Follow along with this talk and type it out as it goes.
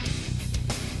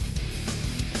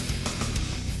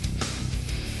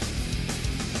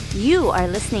You are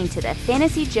listening to the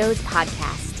Fantasy Joes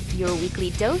podcast, your weekly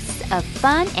dose of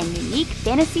fun and unique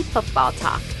fantasy football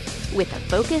talk with a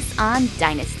focus on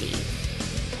Dynasty.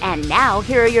 And now,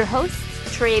 here are your hosts,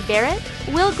 Trey Barrett,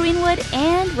 Will Greenwood,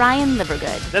 and Ryan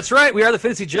Livergood. That's right. We are the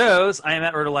Fantasy Joes. I am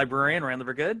at Roto Librarian, Ryan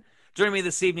Livergood. Joining me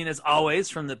this evening, as always,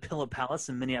 from the Pillow Palace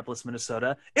in Minneapolis,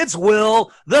 Minnesota, it's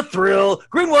Will the Thrill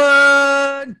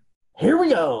Greenwood. Here we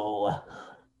go.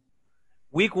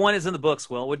 Week 1 is in the books,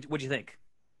 Will. What'd you think?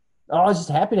 Oh, I was just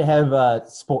happy to have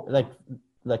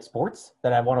sports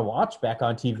that I want to watch back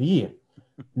on TV.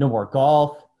 No more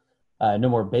golf, no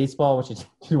more baseball, which I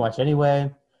didn't watch anyway.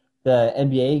 The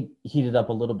NBA heated up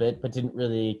a little bit, but didn't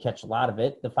really catch a lot of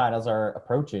it. The finals are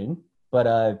approaching, but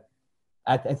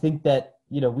I think that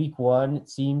week 1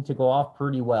 seemed to go off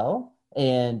pretty well,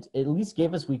 and at least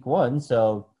gave us week 1.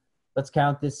 So let's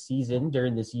count this season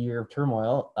during this year of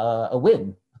turmoil a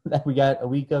win. That we got a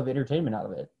week of entertainment out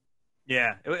of it.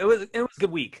 Yeah, it was a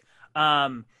good week.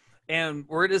 And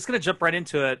we're just going to jump right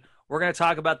into it. We're going to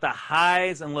talk about the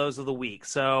highs and lows of the week.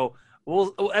 So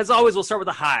as always, we'll start with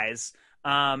the highs.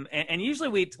 And usually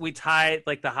we tie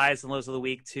like the highs and lows of the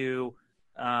week to,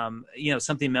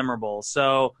 something memorable.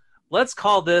 So let's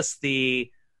call this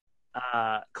the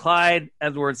Clyde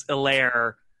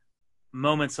Edwards-Helaire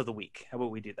moments of the week. How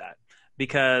about we do that?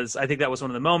 Because I think that was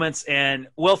one of the moments. And,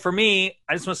 well, for me,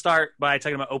 I just want to start by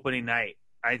talking about opening night.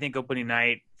 I think opening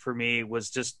night for me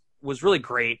was really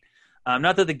great.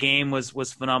 Not that the game was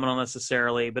phenomenal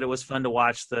necessarily, but it was fun to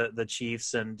watch the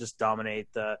Chiefs and just dominate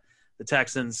the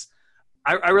Texans.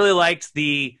 I really liked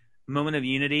the moment of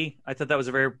unity. I thought that was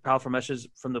a very powerful message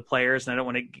from the players, and I don't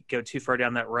want to go too far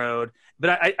down that road.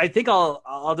 But I think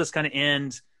I'll just kind of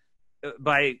end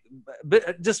by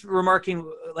just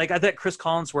remarking, like, I thought Chris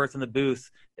Collinsworth in the booth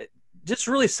just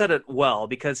really said it well,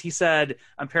 because he said,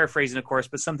 I'm paraphrasing, of course,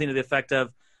 but something to the effect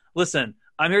of, listen,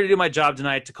 I'm here to do my job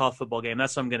tonight to call a football game.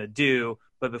 That's what I'm going to do.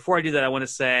 But before I do that, I want to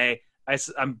say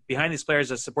I'm behind these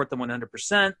players. I support them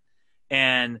 100%.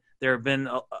 And there have been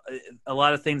a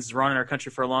lot of things wrong in our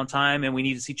country for a long time, and we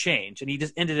need to see change. And he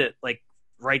just ended it like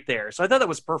right there. So I thought that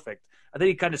was perfect. I think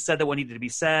he kind of said that what needed to be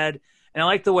said. And I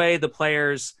like the way the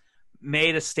players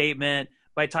made a statement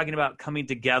by talking about coming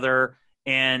together.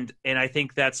 And I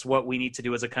think that's what we need to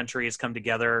do as a country, is come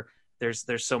together.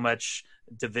 There's so much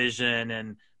division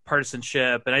and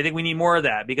partisanship, and I think we need more of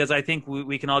that, because I think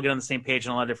we can all get on the same page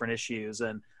on a lot of different issues.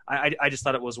 And I just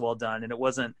thought it was well done, and it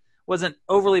wasn't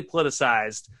overly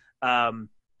politicized from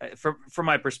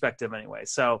my perspective anyway.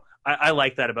 So I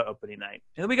like that about opening night.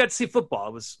 And then we got to see football.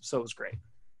 It was great.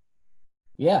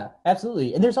 Yeah,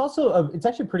 absolutely. And there's also it's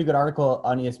actually a pretty good article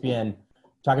on ESPN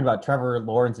talking about Trevor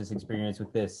Lawrence's experience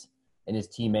with this and his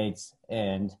teammates,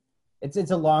 and it's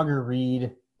a longer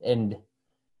read, and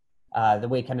the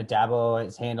way kind of Dabo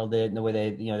has handled it, and the way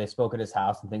they spoke at his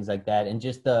house and things like that, and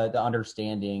just the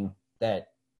understanding that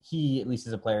he, at least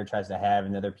as a player, tries to have,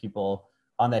 and other people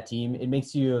on that team. It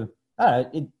makes you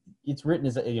it's written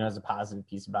as a positive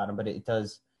piece about him, but it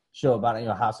does show about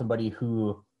how somebody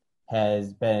who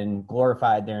has been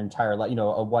glorified their entire life,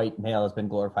 a white male has been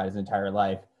glorified his entire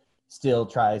life, still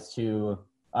tries to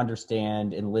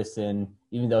understand and listen,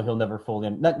 even though he'll never fully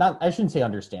not I shouldn't say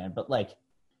understand, but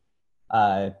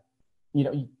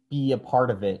be a part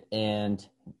of it, and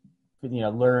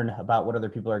learn about what other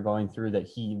people are going through that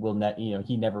he will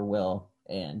he never will.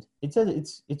 And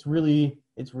it's really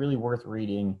worth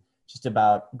reading, just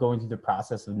about going through the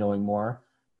process of knowing more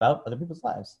about other people's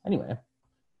lives. Anyway,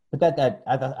 but that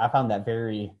I found that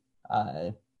very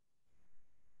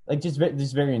just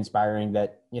very inspiring,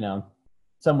 that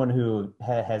someone who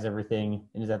has everything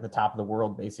and is at the top of the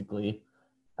world basically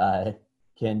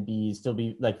can still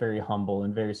be like very humble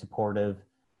and very supportive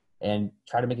and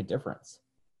try to make a difference.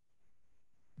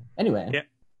 Anyway.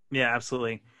 Yeah,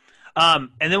 absolutely.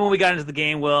 And then when we got into the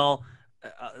game,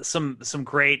 some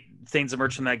great things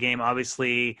emerged from that game.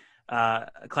 Obviously,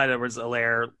 Clyde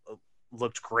Edwards-Helaire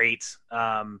looked great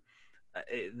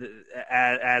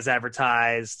as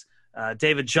advertised.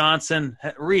 David Johnson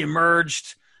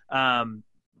reemerged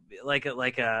like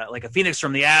a phoenix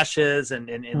from the ashes, and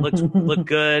looked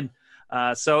good.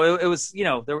 So it was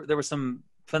there were some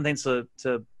fun things to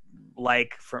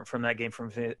like from that game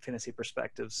from a fantasy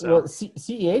perspective. So well,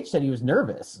 CEH said he was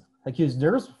nervous. Like, he was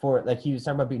nervous before, like, he was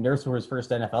talking about being nervous for his first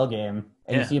NFL game,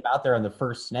 and you see him out there on the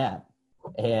first snap,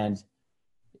 and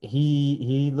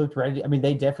he looked ready. I mean,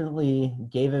 they definitely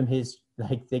gave him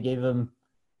they gave him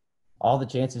all the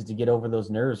chances to get over those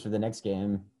nerves for the next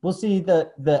game. We'll see.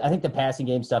 I think the passing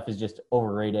game stuff is just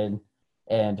overrated,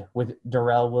 and with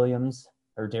Darrell Williams,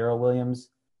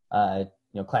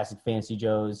 classic Fantasy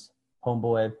Joe's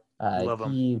homeboy, Love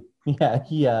him.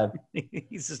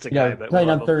 He's just a guy, but playing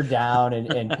on third down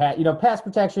and pass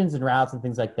protections and routes and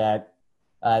things like that.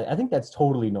 I think that's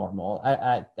totally normal.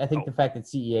 I think the fact that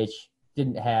CEH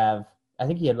didn't have, I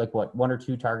think he had like one or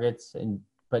two targets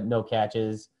but no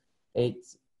catches.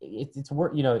 It's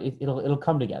work. It'll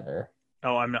come together.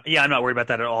 Oh, I'm not worried about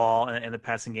that at all. In the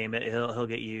passing game, he'll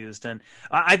get used. And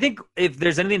I think if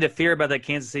there's anything to fear about that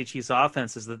Kansas City Chiefs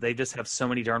offense is that they just have so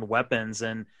many darn weapons.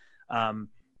 And,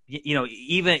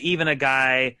 even a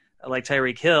guy like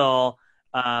Tyreek Hill,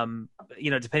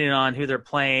 depending on who they're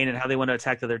playing and how they want to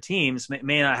attack the other teams,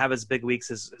 may not have as big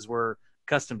weeks as we're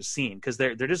accustomed to seeing because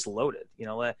they're just loaded,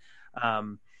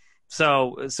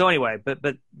 So anyway, but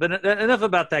enough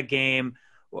about that game.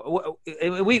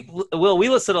 We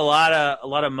listed a lot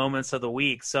of moments of the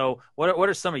week. So what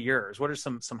are some of yours? What are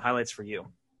some highlights for you?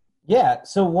 Yeah.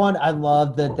 So one, I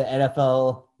love that the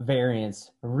NFL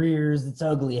variance rears its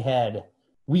ugly head.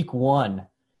 Week 1,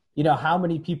 how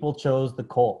many people chose the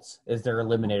Colts as their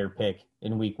eliminator pick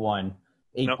in week 1?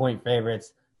 8-point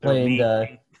favorites playing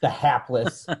the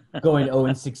hapless going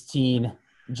 0-16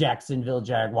 Jacksonville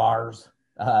Jaguars.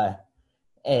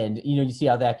 And, you see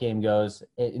how that game goes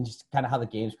and just kind of how the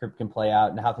game script can play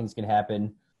out and how things can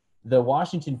happen. The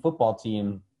Washington football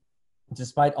team,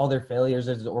 despite all their failures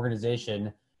as an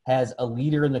organization, has a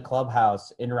leader in the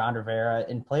clubhouse in Ron Rivera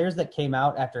and players that came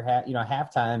out after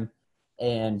halftime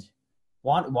and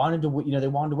wanted to, they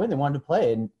wanted to win, they wanted to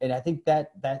play. And I think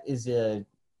that is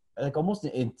almost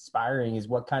inspiring is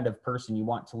what kind of person you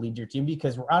want to lead your team,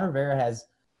 because Ron Rivera has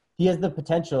the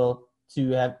potential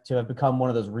to have become one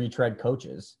of those retread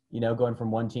coaches, going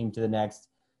from one team to the next.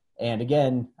 And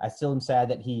again, I still am sad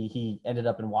that he ended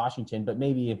up in Washington, but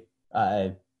maybe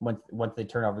once they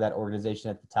turn over that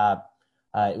organization at the top,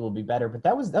 it will be better. But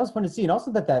that was fun to see. And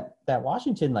also that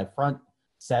Washington front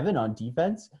seven on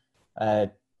defense,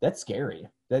 that's scary.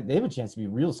 They have a chance to be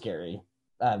real scary.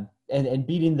 And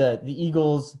beating the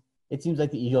Eagles, it seems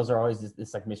like the Eagles are always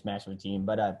this mismatch of a team.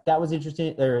 But that was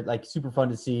interesting. They're super fun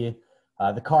to see.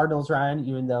 The Cardinals, Ryan,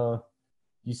 even though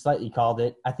you slightly called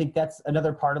it, I think that's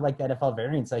another part of the NFL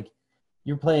variance.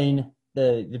 You're playing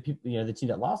the people, the team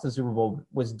that lost the Super Bowl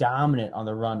was dominant on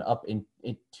the run up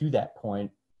to that point,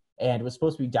 and was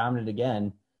supposed to be dominant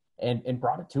again, and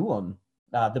brought it to them.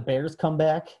 The Bears come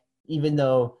back, even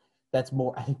though that's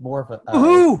more of a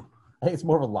I think it's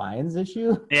more of a Lions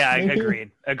issue. Yeah,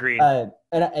 maybe. Agreed. And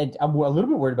I'm a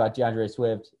little bit worried about DeAndre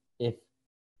Swift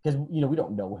because we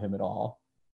don't know him at all.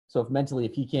 So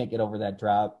if he can't get over that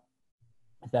drop,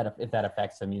 if that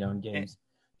affects him, in games,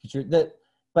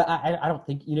 but I don't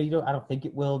think I don't think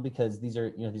it will, because these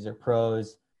are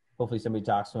pros. Hopefully somebody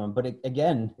talks to him. But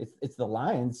again, it's the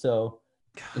Lions, so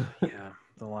yeah,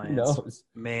 the Lions. Who knows?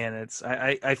 Man,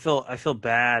 I feel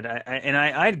bad.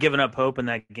 I'd given up hope in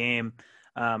that game.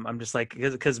 I'm just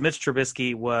because Mitch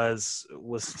Trubisky was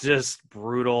just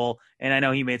brutal, and I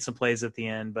know he made some plays at the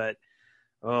end, but.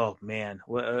 Oh man,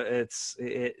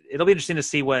 it'll be interesting to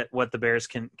see what the Bears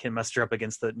can muster up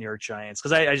against the New York Giants,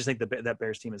 because I just think that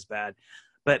Bears team is bad.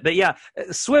 But yeah,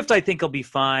 Swift I think will be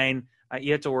fine.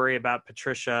 You have to worry about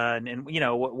Patricia and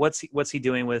what's he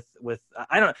doing with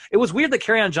I don't know. It was weird that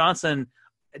Kerryon Johnson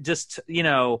just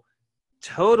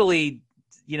totally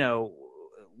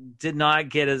did not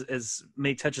get as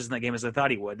many touches in that game as I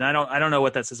thought he would. And I don't know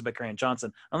what that says about Kerryon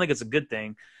Johnson. I don't think it's a good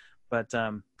thing. But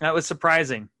that was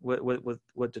surprising with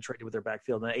what Detroit did with their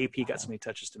backfield. And AP got so many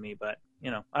touches to me, but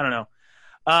I don't know.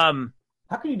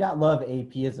 How can you not love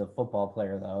AP as a football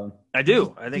player, though? I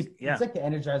do. I think it's like the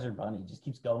Energizer Bunny; just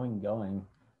keeps going and going.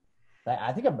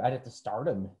 I think I'd have to start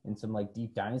him in some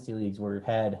deep dynasty leagues where we've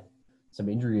had some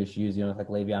injury issues, like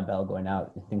Le'Veon Bell going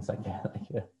out and things like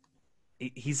that.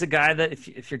 He's a guy that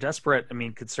if you're desperate,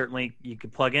 you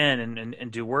could plug in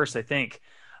and do worse, I think.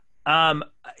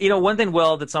 One thing,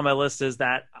 Will, that's on my list is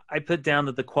that I put down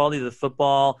that the quality of the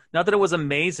football, not that it was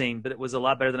amazing, but it was a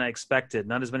lot better than I expected.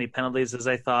 Not as many penalties as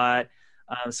I thought.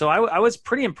 So I was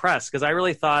pretty impressed, because I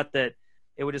really thought that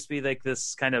it would just be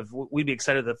this kind of, we'd be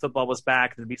excited that football was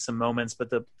back. There'd be some moments, but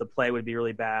the play would be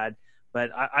really bad. But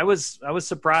I was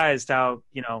surprised how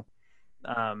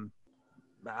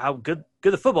good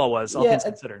the football was, all things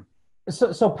considered.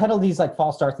 So penalties like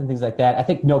false starts and things like that, I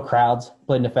think no crowds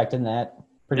played an effect in that.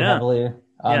 Pretty heavily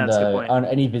on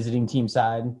any visiting team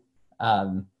side.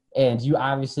 And you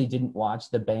obviously didn't watch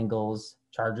the Bengals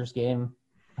Chargers game.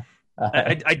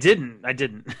 I didn't.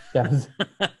 That was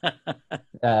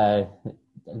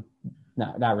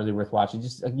not really worth watching.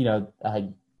 Just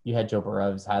you had Joe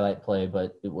Burrow's highlight play,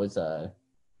 but it was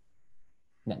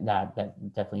not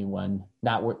definitely one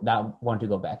to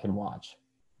go back and watch.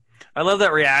 I love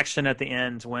that reaction at the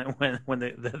end when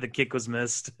the kick was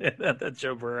missed at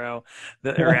Joe Burrow.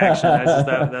 The reaction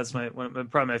that's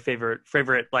probably my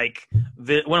favorite like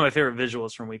one of my favorite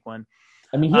visuals from week one.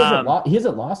 I mean, he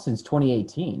hasn't lost since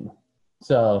 2018.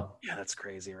 So yeah, that's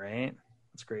crazy, right?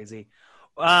 That's crazy.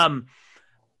 One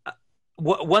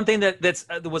thing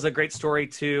that was a great story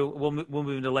too. We'll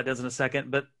move into letdowns in a second,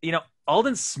 but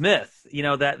Aldon Smith,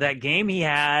 that game he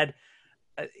had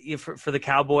for the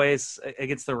Cowboys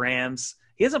against the Rams,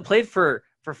 he hasn't played for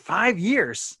 5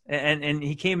 years, and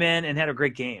he came in and had a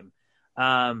great game.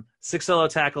 6 solo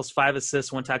tackles, 5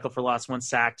 assists, 1 tackle for loss, 1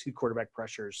 sack, 2 quarterback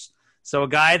pressures. So a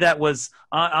guy that was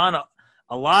on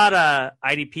a lot of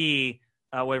IDP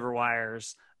waiver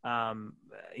wires.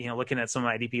 Looking at some of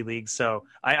my IDP leagues. So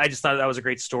I just thought that was a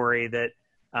great story that,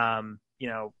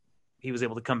 he was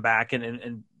able to come back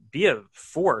and be a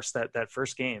force that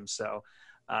first game. So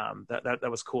that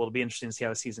was cool. It'll be interesting to see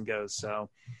how the season goes. So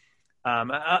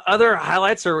other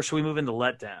highlights, or should we move into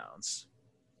letdowns?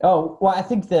 Oh, well, I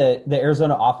think the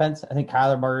Arizona offense, I think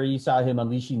Kyler Murray, you saw him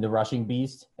unleashing the rushing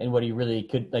beast and what he really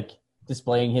could, like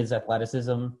displaying his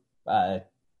athleticism.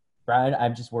 Brian,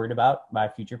 I'm just worried about my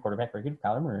future quarterback ranking of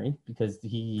Kyler Murray because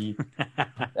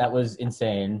that was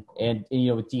insane. And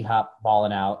with D-Hop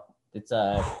balling out, it's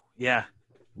yeah.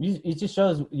 It just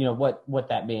shows, what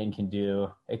that man can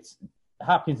do.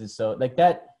 Hopkins is so, like,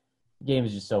 that game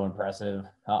is just so impressive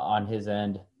on his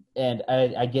end. And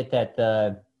I get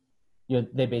that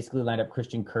they basically lined up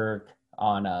Christian Kirk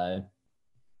on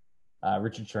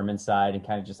Richard Sherman's side and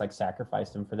kind of just like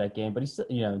sacrificed him for that game. But he's still,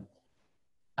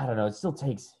 I don't know. It still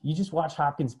takes – you just watch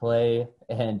Hopkins play,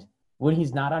 and when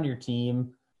he's not on your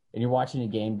team and you're watching a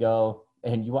game go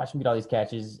and you watch him get all these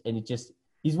catches, and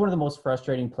he's one of the most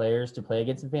frustrating players to play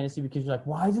against in fantasy because you're like,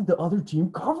 why isn't the other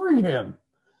team covering him?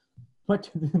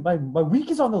 But my week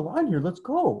is on the line here. Let's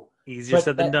go. Easier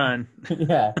said than done.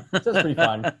 Yeah, so that's pretty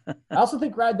fun. I also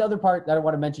think, Ryan, the other part that I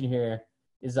want to mention here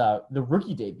is the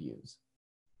rookie debuts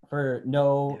for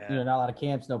not a lot of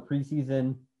camps, no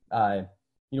preseason.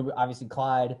 Obviously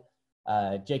Clyde,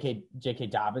 J.K.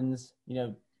 Dobbins,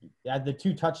 the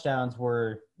 2 touchdowns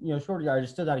were, shorter yardage,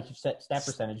 still not a huge stat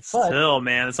percentage. But still,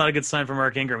 man, it's not a good sign for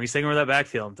Mark Ingram. He's taking over that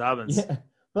backfield, Dobbins. Yeah,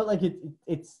 but like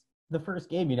it's the first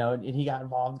game, and he got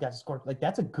involved, got scored. Like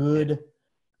that's a good,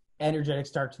 energetic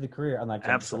start to the career. Unlike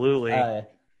absolutely,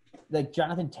 like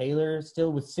Jonathan Taylor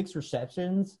still with 6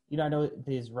 receptions. I know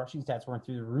his rushing stats weren't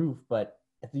through the roof, but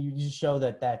you just show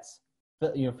that's.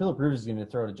 Philip Rivers is going to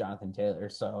throw to Jonathan Taylor,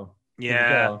 so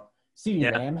yeah.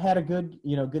 CeeDee Lamb had a good,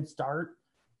 good start.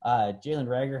 Jalen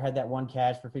Reagor had that 1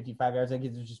 catch for 55 yards. I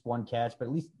guess it was just 1 catch, but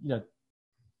at least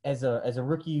as a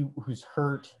rookie who's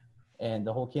hurt, and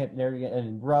the whole camp area,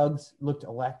 and Ruggs looked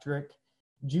electric.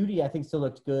 Judy, I think, still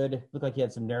looked good. Looked like he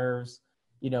had some nerves.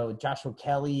 Joshua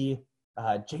Kelly,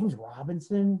 James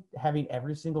Robinson having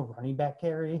every single running back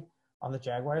carry on the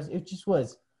Jaguars. It just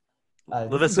was.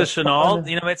 Laviska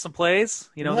Shenault, made some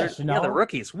plays. The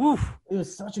rookies. Woo! It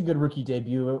was such a good rookie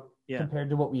debut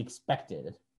compared to what we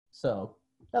expected. So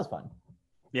that was fun.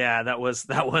 Yeah, that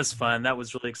was fun. That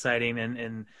was really exciting,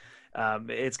 and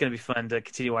it's going to be fun to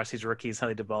continue to watch these rookies, how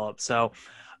they develop. So,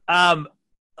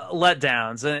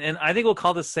 letdowns, and I think we'll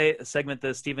call this segment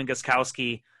the Stephen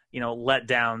Gostkowski,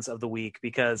 letdowns of the week,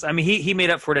 because I mean he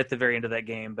made up for it at the very end of that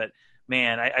game, but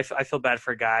man, I feel bad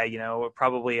for a guy,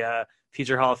 probably a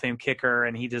future Hall of Fame kicker,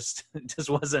 and he just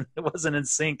wasn't in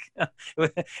sync.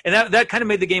 And that kind of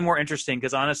made the game more interesting,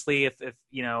 because honestly, if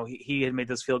he had made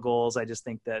those field goals, I just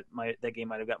think that that game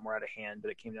might have got more out of hand,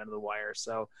 but it came down to the wire.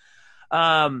 So,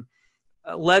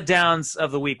 letdowns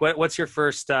of the week. What's your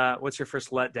first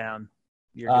letdown?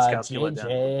 Your Gostkowski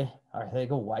letdown. I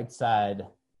think Whiteside.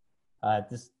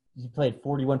 He played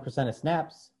 41% of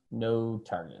snaps, no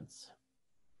targets.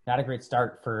 Not a great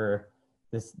start for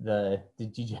the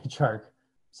DJ Chark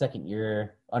second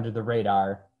year under the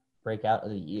radar breakout of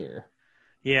the year.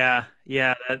 Yeah,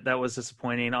 that was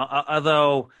disappointing.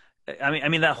 Although, I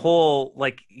mean that whole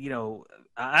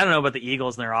I don't know about the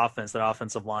Eagles and their offense, that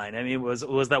offensive line. I mean,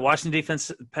 was that Washington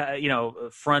defense,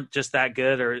 front just that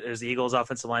good, or is the Eagles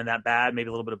offensive line that bad? Maybe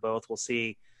a little bit of both. We'll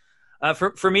see.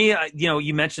 For me,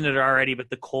 you mentioned it already, but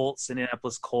the Colts,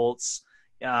 Indianapolis Colts.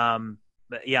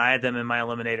 I had them in my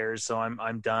eliminators, so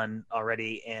I'm done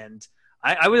already. And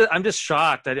I'm just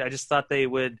shocked. I just thought they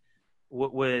would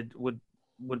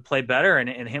play better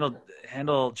and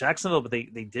handle Jacksonville, but they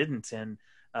didn't. And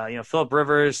Philip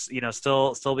Rivers,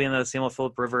 still being the same old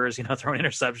Philip Rivers, throwing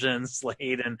interceptions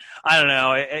late, and I don't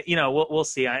know. We'll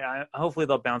see. I hopefully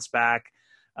they'll bounce back.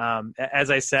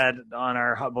 As I said on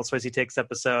our Hot Bowl Spicy Takes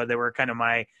episode, they were kind of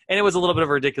and it was a little bit of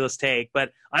a ridiculous take,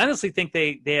 but I honestly think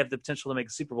they have the potential to make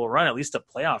a Super Bowl run, at least a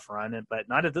playoff run, but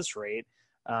not at this rate.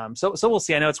 So we'll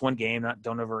see. I know it's one game,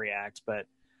 don't overreact, but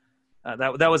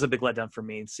that was a big letdown for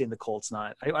me, seeing the Colts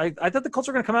not. I thought the Colts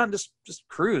were going to come out and just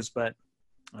cruise, but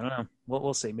I don't know.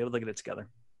 We'll see. Maybe they'll get it together.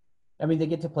 I mean, they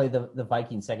get to play the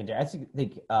Vikings secondary. I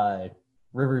think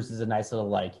Rivers is a nice little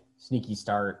like sneaky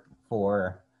start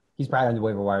for. He's probably on the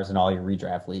waiver wires in all your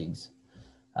redraft leagues.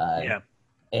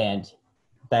 And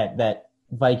that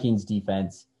Vikings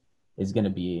defense is going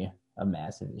to be a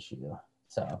massive issue.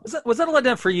 So was that a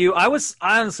letdown for you? I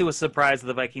honestly was surprised that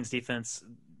the Vikings defense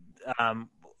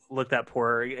looked that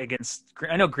poor against.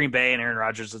 I know Green Bay and Aaron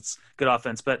Rodgers. It's good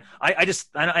offense, but I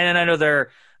know they're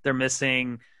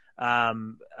missing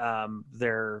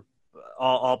their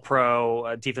all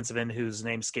pro defensive end whose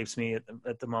name escapes me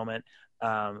at the moment.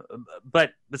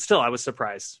 But still, I was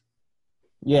surprised.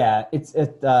 Yeah, is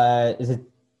it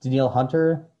Danielle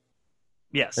Hunter?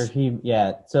 Yes.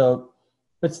 Yeah. So,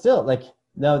 but still, like,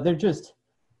 no, they're just.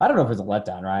 I don't know if it's a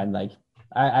letdown, Ryan. Like,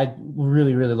 I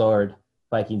really, really lowered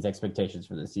Vikings expectations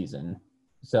for this season.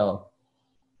 So,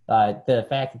 the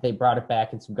fact that they brought it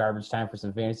back in some garbage time for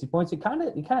some fantasy points, it kind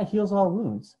of heals all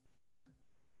wounds.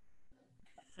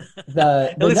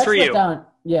 The next letdown,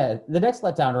 the next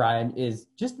letdown, Ryan, is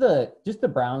just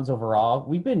the Browns overall.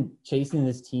 We've been chasing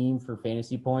this team for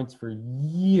fantasy points for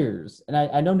years, and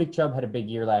I know Nick Chubb had a big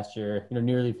year last year,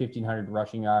 nearly 1,500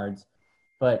 rushing yards,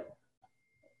 but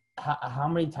how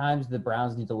many times do the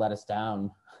Browns need to let us down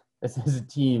as a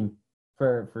team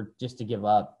for just to give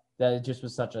up? That it just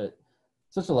was such a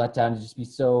letdown to just be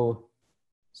so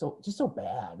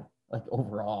bad, like,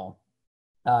 overall.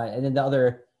 And then the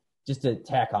other, just to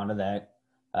tack onto that,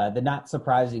 the not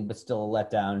surprising but still a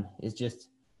letdown is just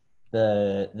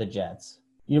the Jets.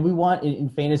 We want in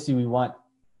fantasy, we want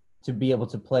to be able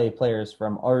to play players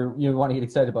from, or we want to get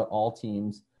excited about all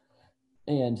teams,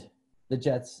 and the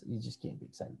Jets you just can't be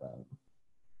excited about.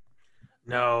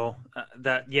 No,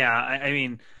 I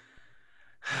mean,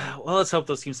 well, let's hope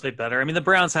those teams play better. I mean, the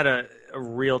Browns had a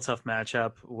real tough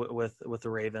matchup with the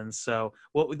Ravens. So,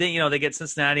 they get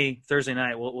Cincinnati Thursday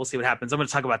night. We'll see what happens. I'm going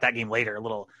to talk about that game later, a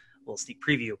little sneak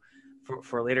preview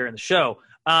for later in the show.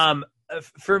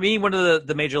 For me, one of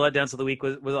the major letdowns of the week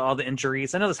was all the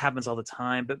injuries. I know this happens all the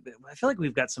time, but I feel like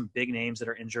we've got some big names that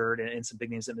are injured and some big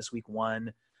names that miss week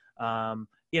one. A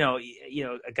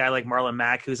guy like Marlon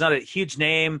Mack, who's not a huge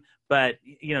name, but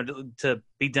to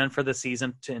be done for the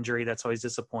season to injury, that's always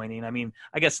disappointing. I mean,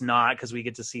 I guess not, because we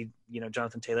get to see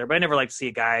Jonathan Taylor, but I never like to see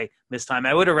a guy miss time.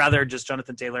 I would have rather just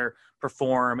Jonathan Taylor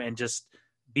perform and just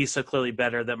be so clearly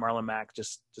better that Marlon Mack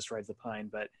just rides the pine.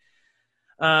 But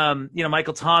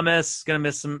Michael Thomas going to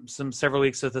miss some several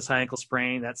weeks with this high ankle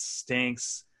sprain. That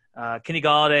stinks. Kenny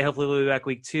Golladay hopefully will be back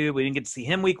week 2. We didn't get to see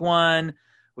him week 1,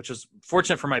 which was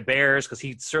fortunate for my Bears because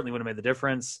he certainly would have made the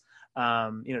difference.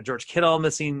 George Kittle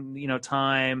missing,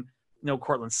 time.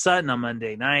 Cortland Sutton on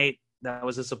Monday night. That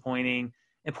was disappointing.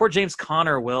 And poor James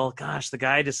Conner, gosh, the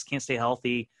guy just can't stay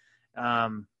healthy.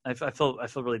 I feel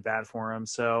really bad for him.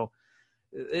 So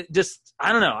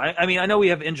I don't know. I mean, I know we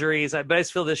have injuries, but I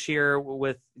just feel this year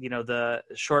with, the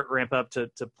short ramp up to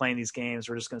playing these games,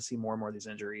 we're just going to see more and more of these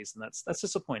injuries. And that's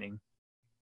disappointing.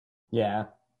 Yeah,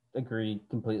 agreed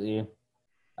completely.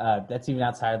 That's even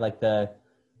outside like the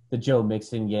Joe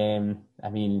Mixon game. I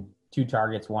mean, 2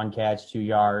 targets, 1 catch, 2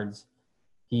 yards.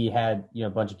 He had, a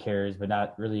bunch of carries, but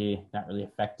not really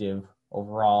effective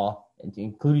overall,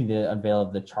 including the unveil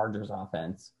of the Chargers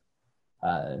offense.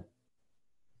 I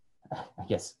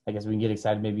guess we can get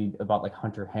excited maybe about like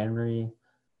Hunter Henry,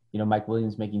 Mike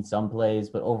Williams making some plays,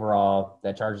 but overall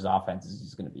that Chargers offense is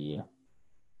just going to be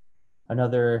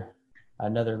another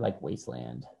like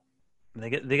wasteland. They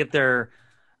get their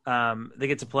they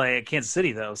get to play at Kansas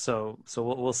City though, so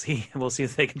we'll see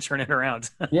if they can turn it around.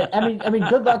 Yeah, I mean,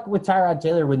 good luck with Tyrod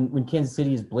Taylor when Kansas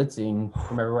City is blitzing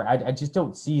from everywhere. I just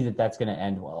don't see that's going to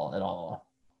end well at all.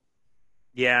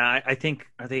 Yeah, I think,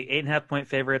 are they 8.5-point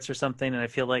favorites or something? And I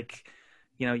feel like,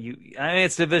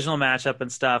 it's a divisional matchup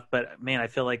and stuff, but man, I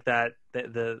feel like that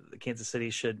the Kansas City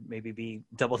should maybe be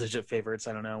double-digit favorites.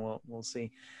 I don't know. We'll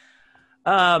see.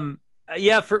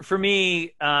 For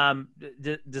me,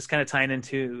 just kind of tying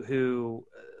into who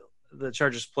the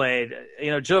Chargers played.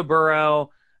 Joe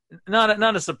Burrow,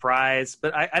 not a surprise,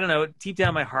 but I don't know. Deep down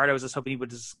in my heart, I was just hoping he would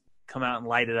just come out and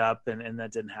light it up, and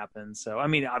that didn't happen. So I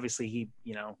mean, obviously he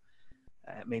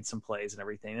made some plays and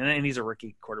everything, and he's a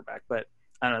rookie quarterback, but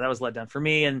I don't know, that was let down for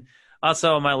me. And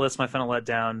Also on my list, my final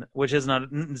letdown, which is not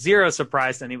zero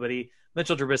surprise to anybody.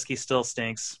 Mitchell Trubisky still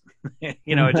stinks.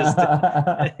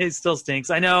 It still stinks.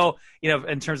 I know,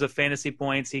 in terms of fantasy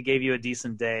points, he gave you a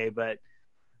decent day, but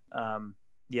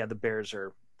the Bears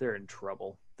they're in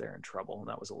trouble. They're in trouble, and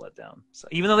that was a letdown. So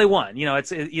even though they won,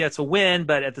 it's a win,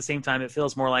 but at the same time, it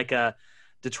feels more like a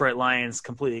Detroit Lions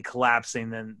completely collapsing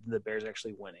than the Bears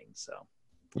actually winning. So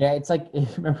yeah, it's like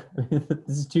remember,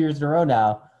 this is 2 years in a row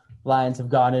now. Lions have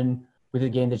gone in with a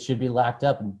game that should be locked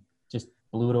up and just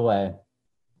blew it away.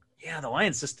 Yeah, the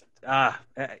Lions just, I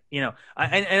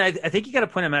think you got to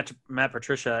point at Matt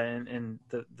Patricia and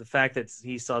the fact that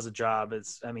he still has a job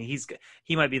is,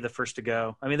 he might be the first to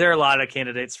go. There are a lot of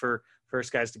candidates for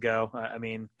first guys to go.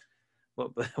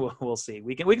 We'll see.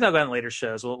 We can talk about it in later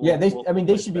shows.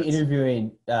 They should be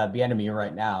interviewing Bieniemy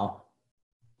right now.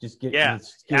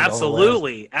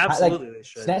 Absolutely, they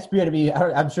should. Snatch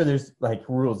Bieniemy. I'm sure there's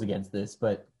rules against this,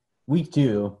 but week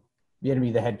 2,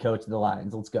 Bieniemy the head coach of the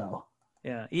Lions. Let's go.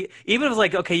 Yeah, even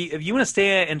if if you want to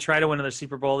stay and try to win another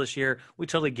Super Bowl this year, we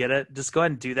totally get it. Just go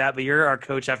ahead and do that. But you're our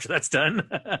coach after that's done.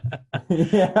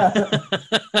 Yeah,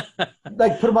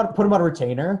 put him on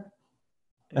retainer.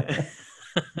 All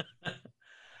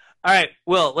right,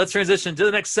 well, let's transition to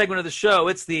the next segment of the show.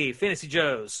 It's the Fantasy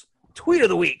Joe's Tweet of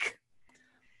the Week.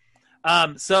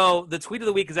 So the Tweet of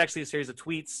the Week is actually a series of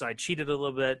tweets. So I cheated a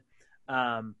little bit.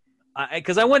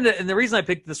 Because I wanted to, and the reason I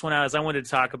picked this one out is I wanted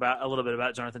to talk about a little bit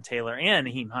about Jonathan Taylor and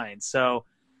Nyheim Hines. So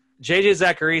JJ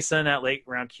Zachariason at late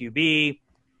round QB,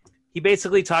 he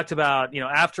basically talked about,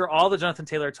 after all the Jonathan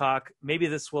Taylor talk, maybe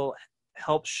this will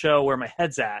help show where my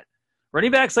head's at.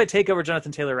 Running backs I take over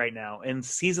Jonathan Taylor right now in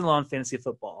season-long fantasy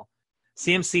football.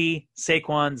 CMC,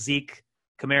 Saquon, Zeke,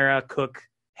 Kamara, Cook,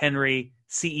 Henry,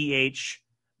 CEH,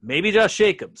 maybe Josh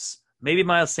Jacobs, maybe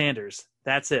Miles Sanders.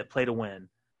 That's it. Play to win.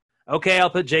 Okay, I'll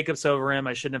put Jacobs over him.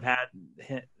 I shouldn't have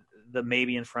had the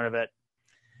maybe in front of it.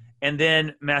 And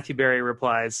then Matthew Berry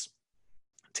replies,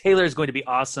 Taylor is going to be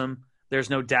awesome. There's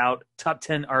no doubt. Top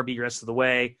 10 RB rest of the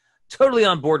way. Totally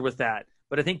on board with that.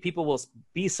 But I think people will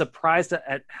be surprised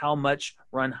at how much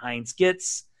run Hines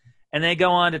gets. And they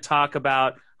go on to talk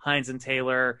about Hines and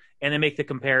Taylor, and they make the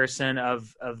comparison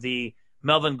of the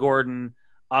Melvin Gordon,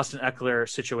 Austin Eckler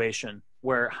situation,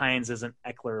 where Hines is an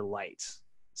Eckler light.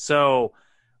 So,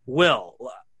 Will,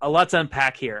 a lot to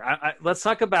unpack here. Let's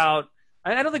talk about –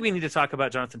 I don't think we need to talk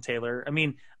about Jonathan Taylor.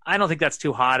 I don't think that's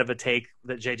too hot of a take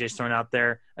that JJ's thrown out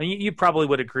there. You probably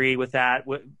would agree with that.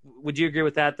 Would you agree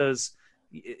with that?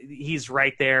 He's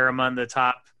right there among the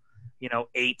top,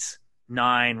 8,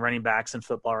 9 running backs in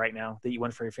football right now that you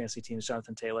want for your fantasy team is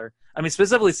Jonathan Taylor.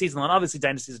 Specifically season long. Obviously,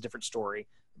 Dynasty is a different story.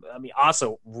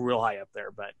 Also real high up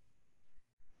there, but –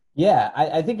 yeah,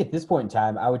 I think at this point in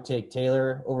time, I would take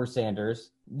Taylor over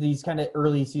Sanders. These kind of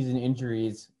early season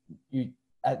injuries,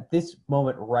 at this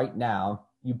moment right now,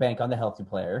 you bank on the healthy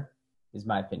player, is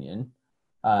my opinion.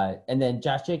 And then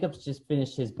Josh Jacobs just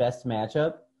finished his best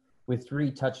matchup with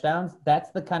 3 touchdowns.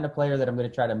 That's the kind of player that I'm going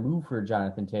to try to move for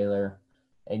Jonathan Taylor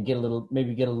and get a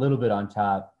little bit on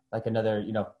top, like another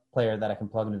player that I can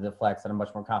plug into the flex that I'm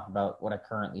much more confident about what I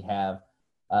currently have.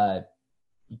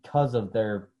 Because of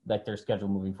their schedule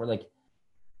moving forward.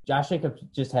 Josh Jacobs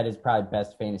just had his probably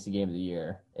best fantasy game of the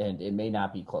year, and it may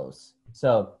not be close.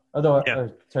 So, and I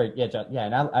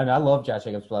love Josh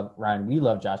Jacobs. Ryan, we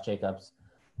love Josh Jacobs,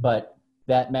 but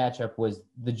that matchup was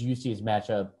the juiciest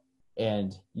matchup,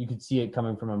 and you could see it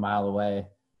coming from a mile away,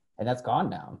 and that's gone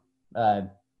now. I've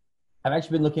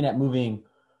actually been looking at moving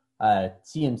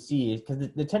CMC because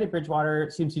the Teddy Bridgewater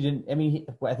CMC didn't.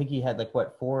 I think he had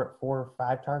 4 or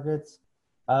 5 targets.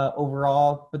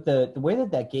 Overall, but the way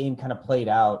that game kind of played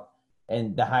out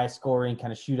and the high scoring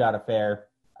kind of shootout affair,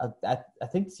 I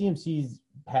think CMC's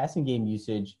passing game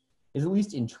usage is at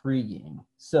least intriguing.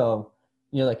 So,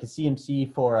 a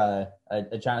CMC for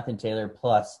a Jonathan Taylor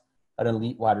plus an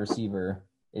elite wide receiver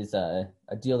is a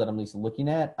deal that I'm at least looking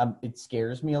at. It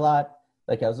scares me a lot.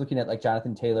 I was looking at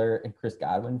Jonathan Taylor and Chris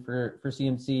Godwin for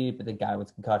CMC, but the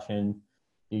Godwin's concussion,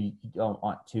 you don't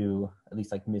want to at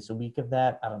least miss a week of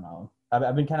that. I don't know.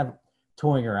 I've been kind of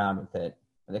toying around with it,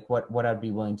 what I'd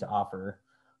be willing to offer.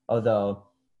 Although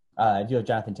I do have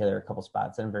Jonathan Taylor a couple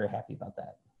spots, and I'm very happy about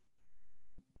that.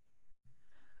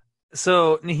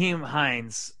 So Nyheim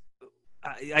Hines,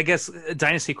 I guess a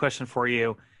dynasty question for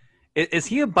you: is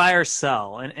he a buy or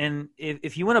sell? And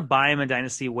if you want to buy him in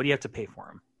dynasty, what do you have to pay for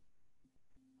him?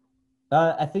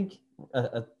 I think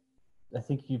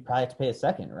you probably have to pay a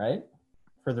second, right,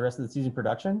 for the rest of the season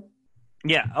production.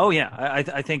 Yeah. Oh, yeah.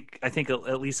 I think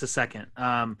at least a second.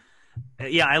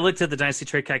 I looked at the Dynasty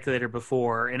Trade Calculator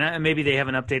before, and maybe they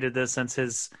haven't updated this since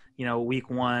his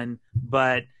week 1.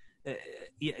 But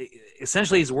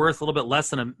essentially he's worth a little bit less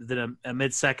than a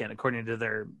mid-second according to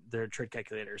their trade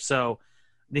calculator. So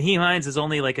Nyheim Hines is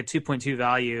only like a 2.2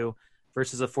 value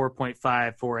versus a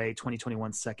 4.5 for a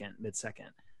 2021 second, mid-second.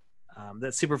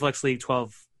 That Superflex League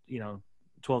 12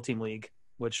 team league,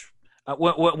 which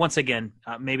once again,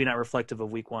 maybe not reflective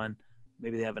of week one.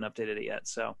 Maybe they haven't updated it yet.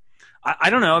 So I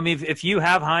don't know. I mean, if you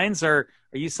have Hines, are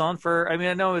you selling for, I mean,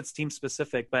 I know it's team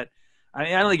specific, but I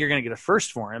mean, I don't think you're going to get a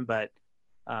first for him, but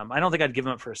I don't think I'd give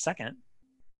him up for a second.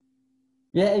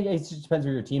 Yeah, it just depends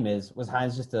where your team is. Was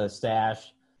Hines just a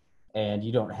stash and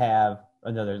you don't have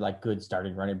another like good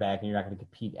starting running back and you're not going to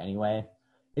compete anyway?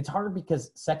 It's hard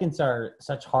because seconds are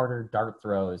such harder dart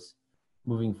throws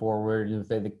moving forward with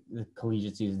the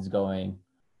collegiate season's going.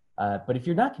 But if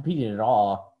you're not competing at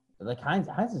all, like Hines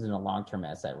isn't a long-term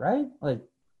asset, right? Like,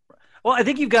 well, I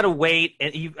think you've got to wait.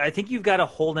 I think you've got to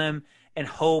hold him and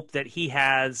hope that he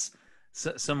has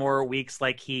some more weeks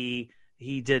like he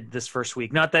did this first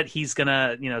week. Not that he's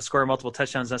gonna score multiple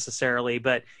touchdowns necessarily,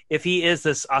 but if he is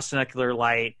this Austin Eckler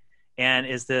light and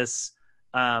is this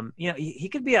he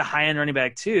could be a high-end running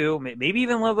back too, maybe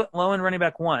even low-end running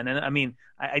back one. And I mean,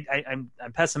 I'm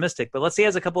pessimistic, but let's say he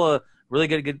has a couple of really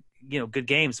good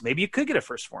games. Maybe you could get a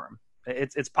first for him.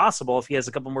 It's possible if he has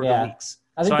a couple more good weeks.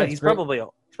 So he's probably a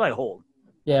hold.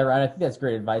 Yeah, Ryan, I think that's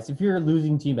great advice. If you're a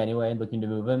losing team anyway and looking to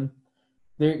move him,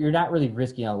 you're not really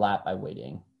risking a lot by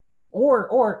waiting.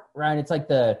 Or Ryan, it's like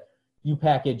you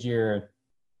package your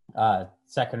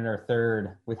second or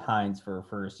third with Hines for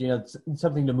first. It's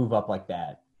something to move up like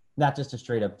that, not just a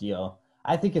straight up deal.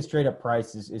 I think a straight up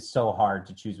price is so hard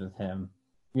to choose with him.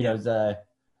 Can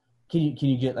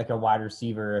you get like a wide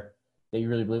receiver that you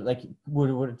really believe? Like,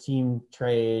 would a team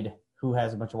trade who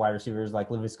has a bunch of wide receivers like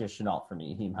Laviska Shenault for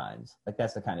Nyheim Hines? Like,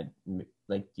 that's the kind of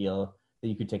like deal that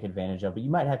you could take advantage of, but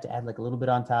you might have to add like a little bit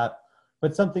on top,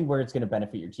 but something where it's going to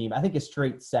benefit your team. I think a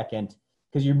straight second,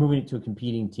 because you're moving it to a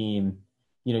competing team.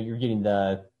 You're getting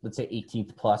the, let's say,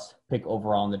 18th plus pick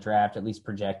overall in the draft, at least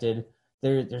projected.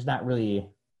 There's not really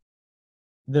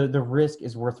the risk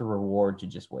is worth the reward to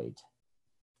just wait.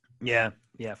 Yeah,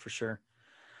 for sure.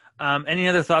 Any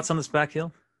other thoughts on this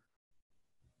backfield?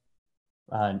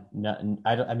 No,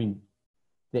 I don't. I mean,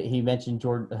 he mentioned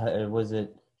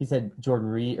Jordan. He said Jordan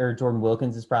Reed or Jordan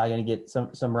Wilkins is probably going to get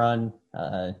some run.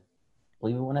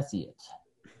 Believe it when I see it.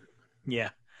 Yeah.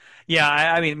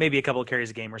 I mean, maybe a couple of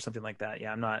carries a game or something like that.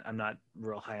 Yeah, I'm not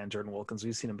real high on Jordan Wilkins.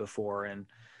 We've seen him before, and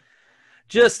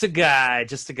just a guy.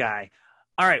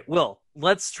 All right, Will,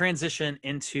 let's transition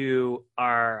into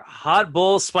our Hot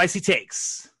Bowl spicy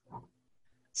takes.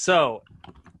 So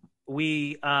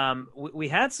we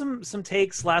had some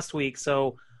takes last week,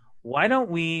 so why don't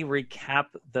we recap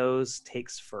those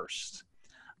takes first?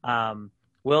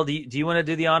 Will, do you want to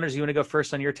do the honors? Do you want to go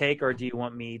first on your take, or do you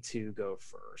want me to go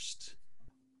first?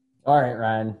 All right,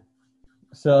 Ryan.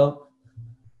 So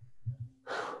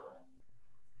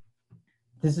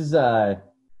this is I'm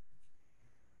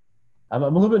a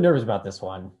little bit nervous about this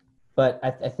one, but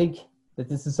I think that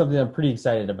this is something I'm pretty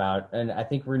excited about, and I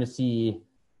think we're going to see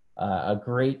a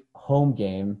great home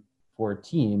game for a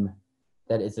team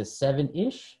that is a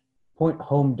 7-ish point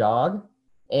home dog,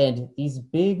 and these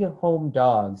big home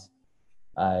dogs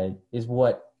is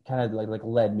what kind of like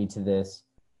led me to this.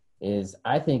 Is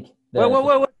I think.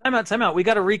 Whoa! Time out. We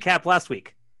got to recap last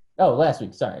week. Oh, last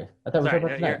week. Sorry, I thought we were talking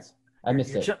about tonight's. I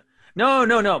missed it. No.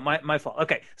 My fault.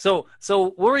 Okay, so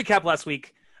we'll recap last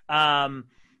week. What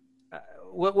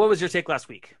was your take last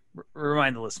week?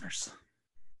 Remind the listeners.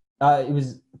 It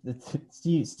was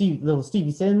little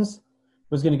Stevie Sims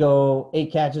was going to go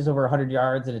 8 catches over 100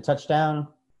 yards and a touchdown.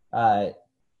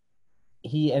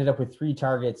 He ended up with 3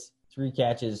 targets, 3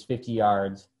 catches, 50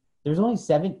 yards. There's only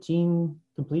 17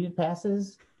 completed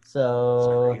passes,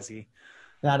 so that's crazy.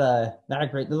 Not a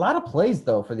great. A lot of plays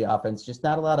though for the offense, just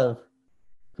not a lot of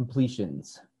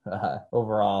completions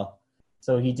overall.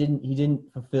 So he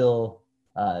didn't fulfill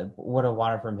what I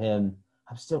wanted from him.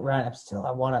 I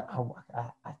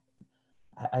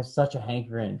have such a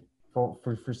hankering for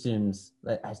Sims.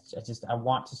 I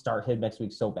want to start him next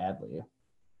week so badly.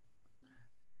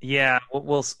 Yeah,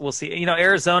 we'll see.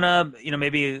 Arizona,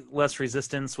 maybe less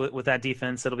resistance with that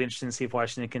defense. It'll be interesting to see if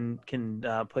Washington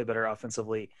can play better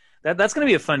offensively. That's going to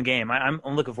be a fun game. I'm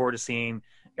looking forward to seeing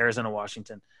Arizona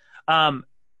Washington.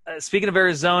 Speaking of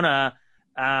Arizona,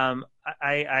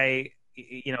 I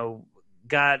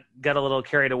got a little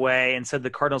carried away and said the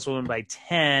Cardinals won by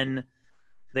 10.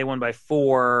 They won by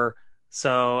 4.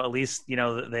 So at least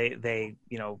they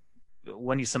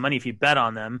won you some money if you bet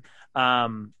on them.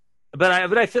 But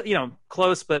I feel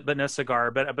close, but no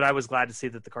cigar. But I was glad to see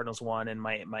that the Cardinals won, and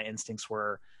my instincts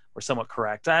were somewhat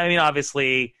correct. I mean,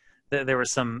 obviously there were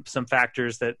some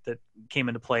factors that came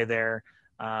into play there.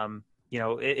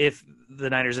 If the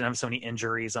Niners didn't have so many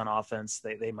injuries on offense,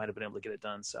 they might have been able to get it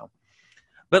done. So,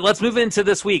 but let's move into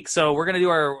this week. So we're going to do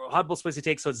our Hot Bowl Spicy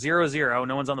Takes. So it's 0-0.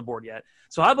 No one's on the board yet.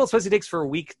 So Hot Bowl Spicy Takes for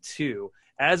week 2.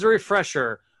 As a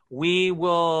refresher, we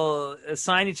will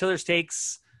assign each other's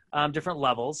takes different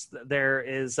levels. There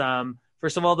is,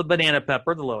 first of all, the banana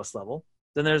pepper, the lowest level.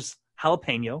 Then there's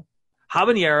jalapeno,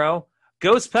 habanero,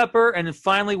 ghost pepper, and then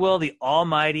finally, Will, the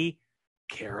almighty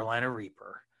Carolina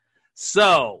Reaper.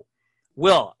 So,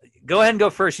 Will, go ahead and go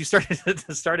first. You started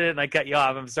it, and I cut you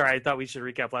off. I'm sorry. I thought we should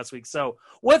recap last week. So,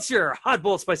 what's your Hot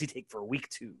Bowl Spicy Take for week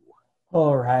 2?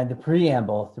 All right, the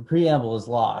preamble is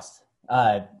lost.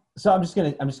 So I'm just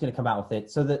gonna come out with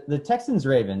it. So the Texans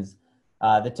Ravens,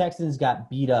 the Texans got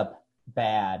beat up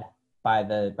bad by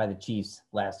the Chiefs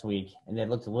last week, and they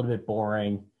looked a little bit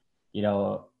boring, in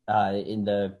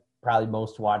the probably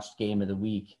most watched game of the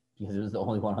week because it was the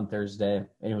only one on Thursday,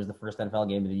 and it was the first NFL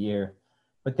game of the year.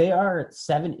 But they are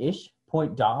 7-ish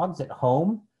point dogs at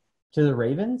home to the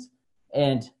Ravens,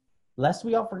 and lest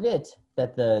we all forget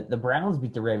that the Browns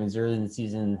beat the Ravens early in the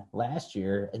season last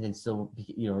year, and then still,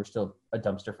 we're still a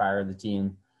dumpster fire of the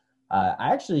team.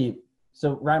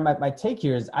 So Ryan, my take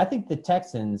here is I think the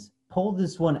Texans pulled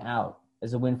this one out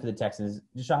as a win for the Texans.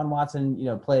 Deshaun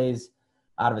Watson, plays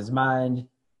out of his mind.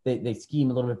 They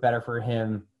scheme a little bit better for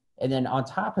him. And then on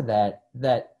top of that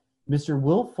Mr.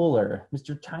 Will Fuller,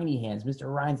 Mr. Tiny Hands,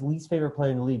 Mr. Ryan's least favorite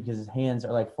player in the league because his hands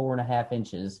are like 4.5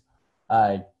 inches.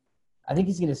 I think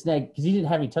he's going to snag, because he didn't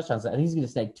have any touchdowns, I think he's going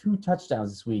to snag 2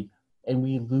 touchdowns this week, and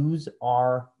we lose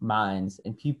our minds,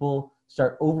 and people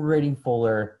start overrating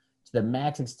Fuller to the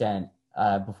max extent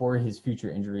before his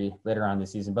future injury later on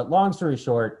this season. But long story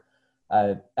short,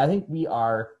 I think we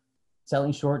are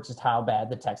selling short just how bad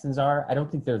the Texans are. I don't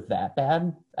think they're that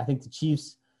bad. I think the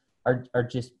Chiefs are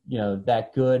just,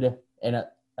 that good and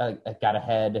got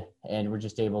ahead, and we're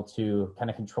just able to kind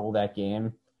of control that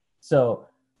game. So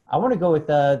I want to go with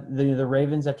the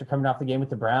Ravens after coming off the game with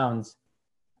the Browns,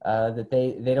 that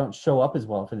they don't show up as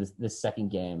well for this second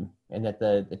game, and that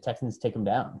the Texans take them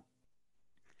down.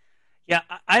 Yeah,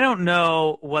 I don't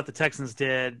know what the Texans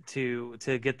did to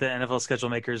get the NFL schedule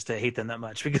makers to hate them that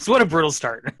much, because what a brutal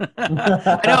start. I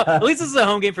know, at least this is a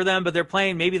home game for them, but they're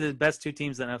playing maybe the best 2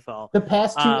 teams in the NFL. The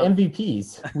past 2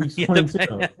 MVPs.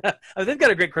 They've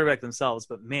got a great quarterback themselves,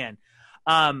 but man,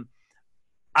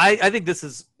 I think this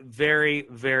is very,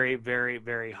 very, very,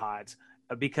 very hot,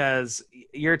 because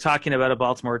you're talking about a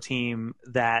Baltimore team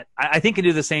that I think can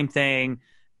do the same thing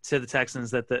to the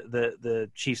Texans that the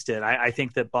Chiefs did. I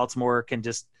think that Baltimore can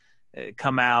just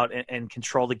come out and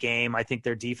control the game. I think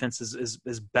their defense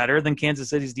is better than Kansas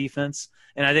City's defense,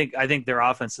 and I think their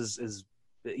offense is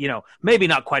maybe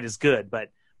not quite as good, but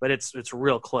it's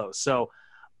real close. So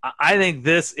I think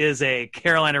this is a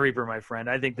Carolina Reaper, my friend.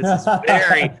 I think this is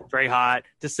very, very hot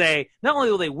to say. Not only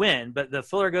will they win, but the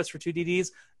Fuller goes for 2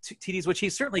 TDs, which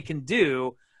he certainly can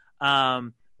do.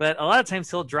 But a lot of times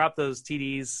he'll drop those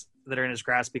TDs that are in his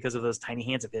grasp because of those tiny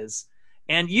hands of his.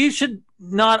 And you should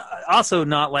not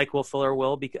like Will Fuller,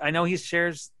 Will, because I know he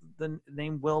shares the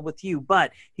name Will with you,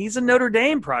 but he's a Notre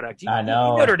Dame product. I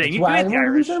know. Notre Dame. You can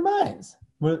lose our minds.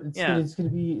 Well, it's gonna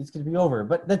be over.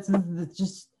 But that's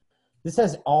just. This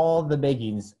has all the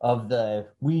makings of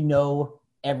we know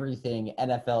everything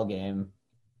NFL game,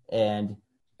 and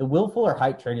the Will Fuller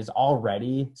hype train is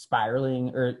already spiraling,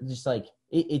 or just like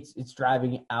it's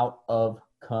driving out of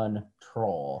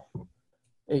control.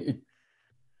 And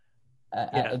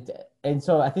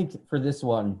so I think for this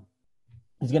one,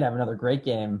 he's gonna have another great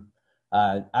game.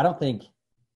 I don't think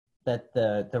that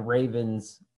the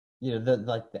Ravens, I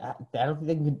don't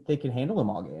think they can handle them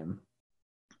all game.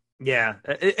 Yeah,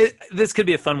 this could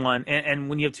be a fun one, and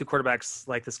when you have 2 quarterbacks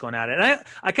like this going at it, and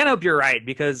I kind of hope you're right,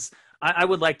 because I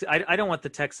would like to. I don't want the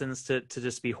Texans to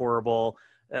just be horrible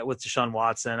with Deshaun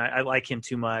Watson. I like him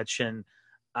too much, and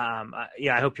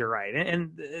I hope you're right.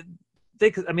 And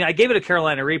they could. I mean, I gave it a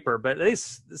Carolina Reaper, but it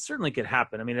certainly could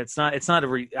happen. I mean, it's not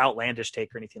a outlandish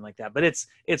take or anything like that, but it's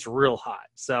real hot.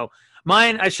 So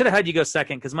mine, I should have had you go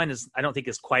second, because mine I don't think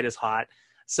is quite as hot.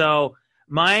 So.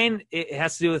 Mine, it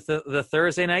has to do with the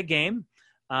Thursday night game.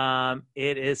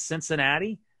 It is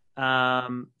Cincinnati.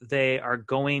 They are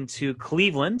going to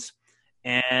Cleveland,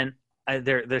 and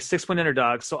they're 6-point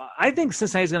underdogs. So I think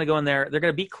Cincinnati's going to go in there. They're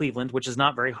going to beat Cleveland, which is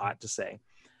not very hot to say.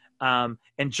 And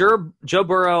Joe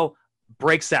Burrow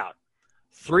breaks out.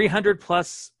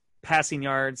 300-plus passing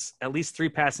yards, at least 3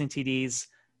 passing TDs,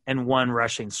 and 1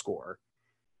 rushing score.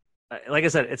 Like I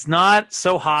said, it's not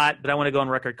so hot, but I want to go on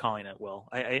record calling it, Will.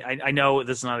 I know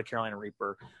this is not a Carolina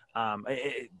Reaper.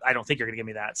 I don't think you're going to give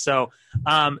me that. So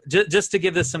just to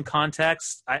give this some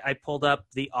context, I pulled up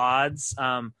the odds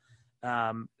in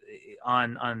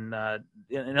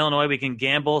Illinois. We can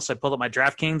gamble, so I pulled up my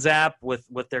DraftKings app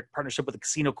with their partnership with the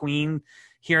Casino Queen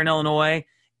here in Illinois.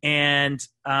 And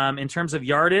in terms of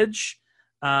yardage,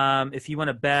 if you want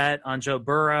to bet on Joe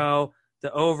Burrow,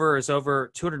 the over is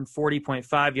over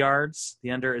 240.5 yards.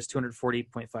 The under is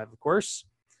 240.5, of course.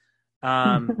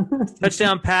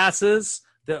 Touchdown passes,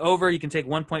 the over, you can take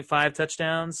 1.5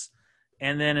 touchdowns.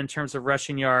 And then in terms of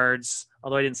rushing yards,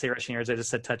 although I didn't say rushing yards, I just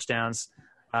said touchdowns,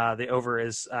 the over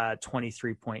is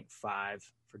 23.5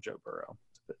 for Joe Burrow.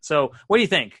 So what do you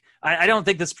think? I don't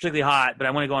think this is particularly hot, but I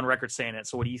want to go on record saying it.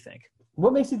 So what do you think?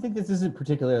 What makes you think this isn't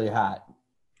particularly hot?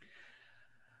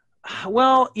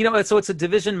 Well, so it's a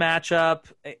division matchup.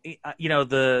 I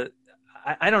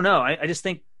don't know. I just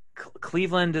think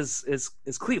Cleveland is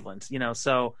Cleveland,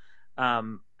 so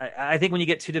I think when you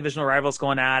get two divisional rivals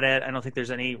going at it, I don't think there's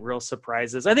any real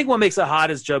surprises. I think what makes it hot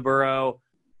is Joe Burrow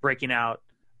breaking out,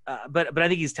 but I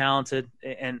think he's talented,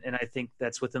 and I think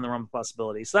that's within the realm of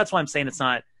possibility. So that's why I'm saying it's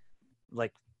not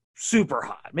like super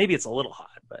hot. Maybe it's a little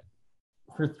hot, but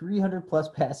for 300 plus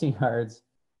passing yards,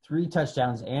 3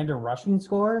 touchdowns, and a rushing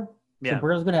score. Yeah. So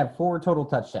Burrow's going to have 4 total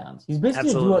touchdowns. He's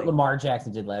basically going to do what Lamar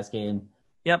Jackson did last game.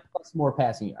 Yep. Plus more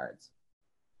passing yards.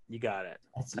 You got it.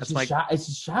 It's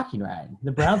just shocking, Ryan.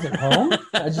 The Browns at home?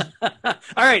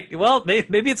 All right. Well,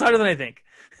 maybe it's harder than I think.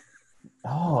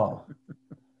 Oh.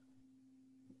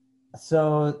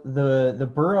 So the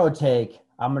Burrow take,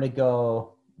 I'm going to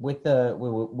go with the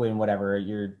win whatever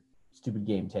your stupid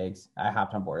game takes. I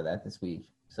hopped on board of that this week.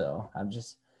 So I'm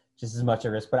just as much at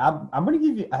risk. But I'm going to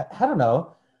give you – I don't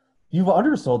know. You've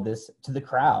undersold this to the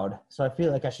crowd, so I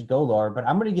feel like I should go lower. But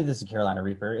I'm going to give this a Carolina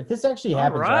Reaper. If this actually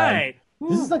happens, Ryan,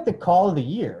 this is like the call of the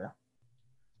year.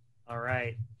 All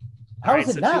right. How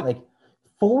is it not? Like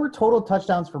 4 total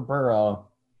touchdowns for Burrow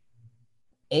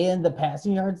and the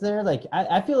passing yards there. Like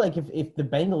I feel like if the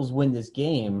Bengals win this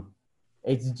game,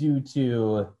 it's due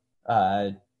to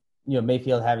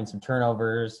Mayfield having some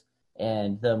turnovers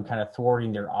and them kind of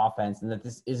thwarting their offense, and that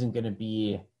this isn't going to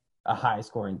be a high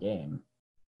scoring game.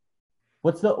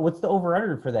 What's the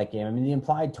over-under for that game? I mean, the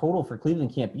implied total for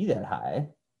Cleveland can't be that high.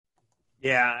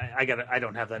 Yeah, I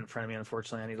don't have that in front of me,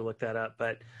 unfortunately. I need to look that up.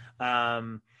 But,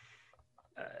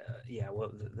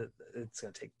 it's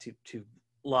going to take too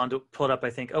long to pull it up, I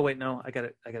think. Oh, wait, no, I got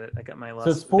it. I got my last.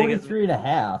 So it's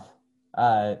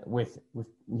 43.5 with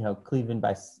Cleveland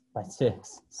by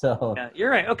 6. So yeah, you're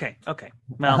right. Okay.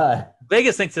 Well,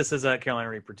 Vegas thinks this is a Carolina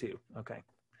Reaper too. Okay.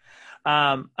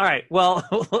 All right. Well,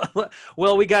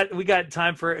 we got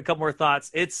time for a couple more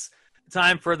thoughts. It's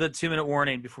time for the 2-minute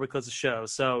warning before we close the show.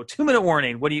 So 2-minute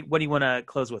warning. What do you want to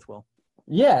close with, Will?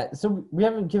 Yeah. So we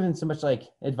haven't given so much like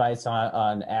advice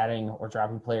on adding or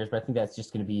dropping players, but I think that's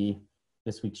just going to be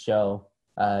this week's show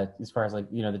as far as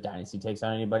the dynasty takes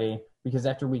on anybody, because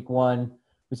after week 1,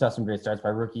 we saw some great starts by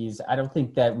rookies. I don't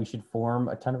think that we should form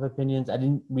a ton of opinions.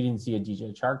 We didn't see a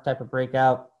DJ Chark type of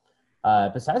breakout.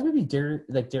 Besides maybe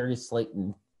Darius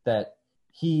Slayton, that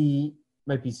he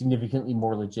might be significantly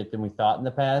more legit than we thought in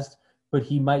the past, but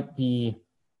he might be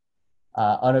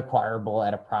unacquirable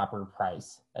at a proper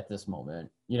price at this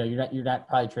moment. You're not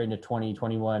probably trading a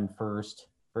 2021 first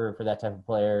for that type of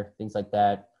player, things like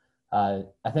that. I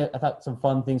thought some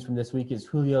fun things from this week is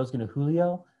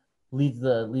Julio leads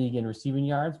the league in receiving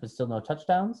yards, but still no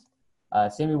touchdowns.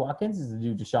 Sammy Watkins is the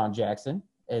new Deshaun Jackson,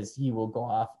 as he will go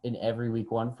off in every week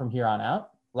 1 from here on out.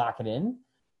 Lock it in.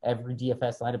 Every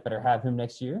DFS lineup better have him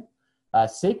next year.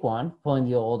 Saquon, pulling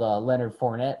the old Leonard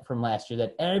Fournette from last year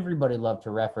that everybody loved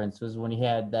to reference, was when he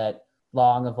had that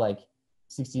long of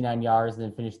 69 yards and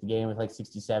then finished the game with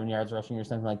 67 yards rushing or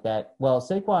something like that. Well,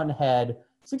 Saquon had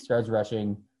 6 yards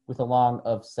rushing with a long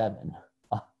of 7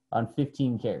 on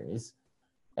 15 carries.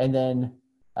 And then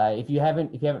if you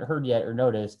haven't heard yet or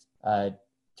noticed,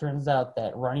 turns out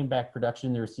that running back production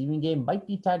in the receiving game might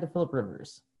be tied to Phillip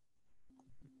Rivers.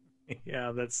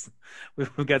 Yeah,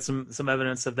 we've got some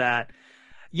evidence of that.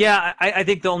 Yeah, I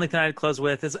think the only thing I'd close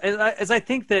with is I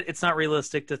think that it's not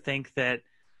realistic to think that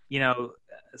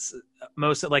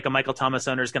most a Michael Thomas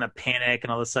owner is going to panic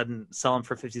and all of a sudden sell him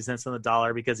for 50 cents on the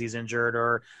dollar because he's injured,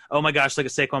 or oh my gosh, look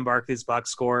at Saquon Barkley's box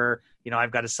score,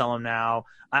 I've got to sell him now.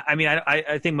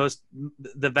 I think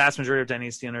the vast majority of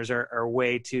dynasty owners are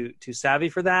way too savvy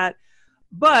for that,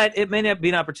 but it may not be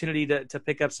an opportunity to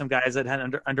pick up some guys that had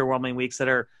underwhelming weeks that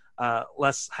are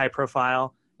less high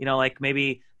profile.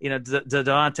 Maybe the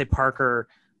Devontae Parker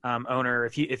owner.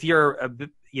 If you're a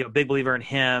big believer in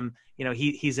him,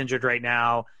 he's injured right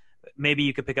now. Maybe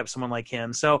you could pick up someone like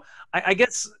him. So I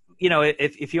guess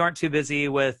if you aren't too busy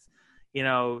with,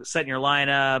 setting your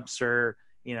lineups or,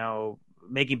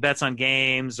 making bets on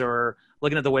games or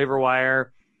looking at the waiver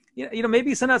wire,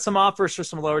 maybe send out some offers for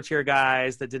some lower tier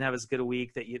guys that didn't have as good a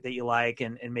week that you like,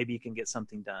 and maybe you can get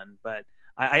something done. But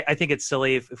I think it's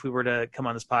silly if we were to come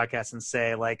on this podcast and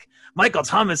say, like, Michael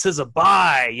Thomas is a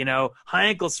buy, high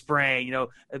ankle sprain,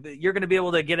 you're going to be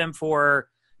able to get him for,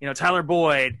 Tyler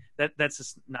Boyd. That's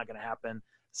just not going to happen.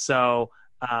 So,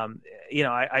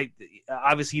 I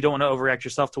obviously you don't want to overreact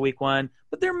yourself to week one,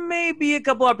 but there may be a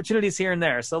couple opportunities here and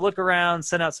there. So look around,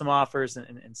 send out some offers,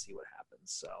 and see what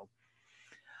happens. So,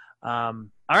 all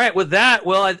right, with that,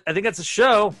 Will, I think that's a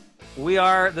show. We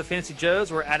are the Fantasy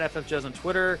Joes. We're at FF Joes on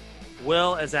Twitter.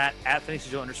 Will is at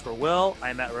FantasyJoe_Will.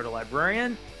 I'm at Roto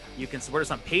Librarian. You can support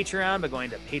us on Patreon by going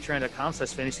to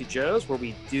patreon.com/FantasyJoes, where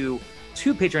we do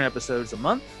 2 Patreon episodes a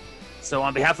month. So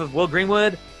on behalf of Will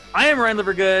Greenwood, I am Ryan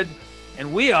Livergood,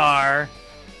 and we are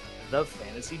the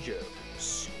Fantasy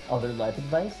Joes. Other life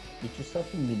advice: get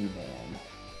yourself a minivan.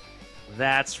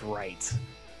 That's right.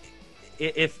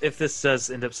 If this does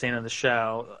end up staying on the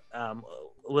show,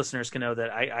 listeners can know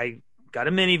that I got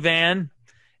a minivan,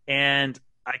 and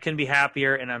I couldn't be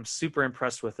happier, and I'm super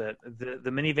impressed with it. The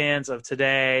minivans of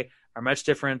today are much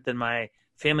different than my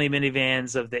family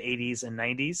minivans of the 80s and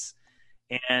 90s,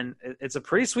 and it's a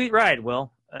pretty sweet ride,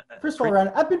 Will. First of all, Ryan,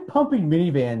 I've been pumping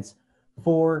minivans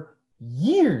for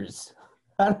years.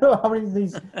 I don't know how many of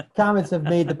these comments have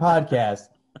made the podcast,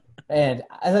 and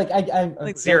I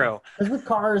think zero. Because with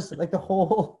cars, like the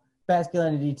whole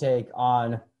masculinity take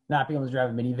on not being able to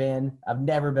drive a minivan, I've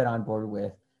never been on board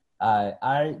with.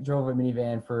 I drove a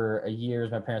minivan for a year.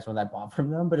 My parents when I bought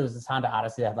from them, but it was this Honda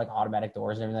Odyssey that had like automatic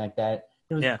doors and everything like that.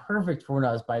 It was perfect for when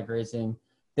I was bike racing.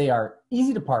 They are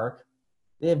easy to park.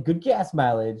 They have good gas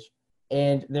mileage,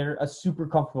 and they're a super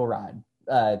comfortable ride.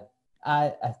 I'm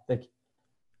having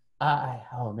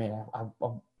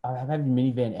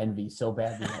minivan envy so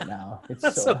badly right now.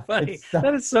 That's so funny.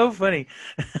 That is so funny.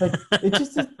 Like,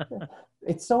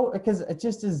 it's so because it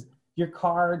just is. Your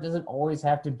car doesn't always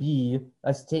have to be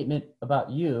a statement about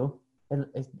you and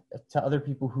to other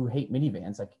people who hate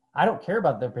minivans. Like, I don't care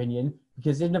about their opinion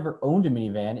because they've never owned a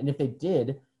minivan, and if they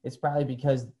did, it's probably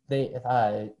because they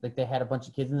had a bunch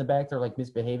of kids in the back that are like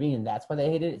misbehaving, and that's why they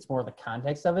hate it. It's more the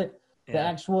context of it. Yeah. The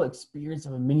actual experience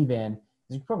of a minivan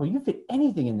is you can fit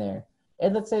anything in there.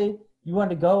 And let's say you want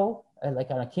to go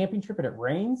like on a camping trip and it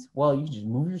rains. Well, you can just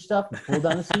move your stuff and pull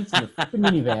down the seats in the freaking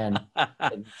minivan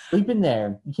and sleep in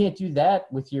there. You can't do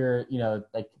that with your,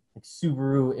 like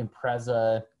Subaru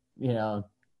Impreza,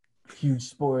 huge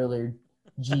spoiler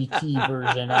GT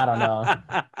version. I don't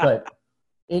know, but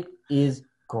it is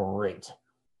great.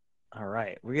 All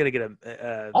right, we're gonna get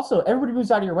a. Also, everybody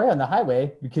moves out of your way on the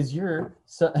highway because you're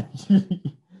driving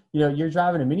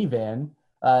a minivan.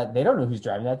 They don't know who's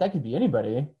driving that. That could be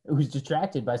anybody who's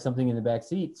distracted by something in the back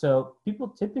seat. So people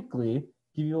typically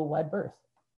give you a wide berth.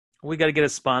 We got to get a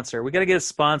sponsor. We got to get a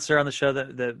sponsor on the show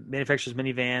that manufactures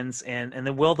minivans, and then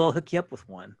they'll hook you up with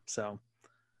one. So.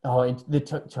 Oh, and the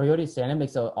Toyota Santa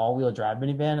makes an all-wheel drive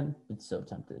minivan. It's so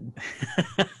tempted.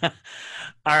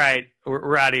 All right,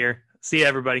 we're out of here. See you,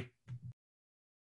 everybody.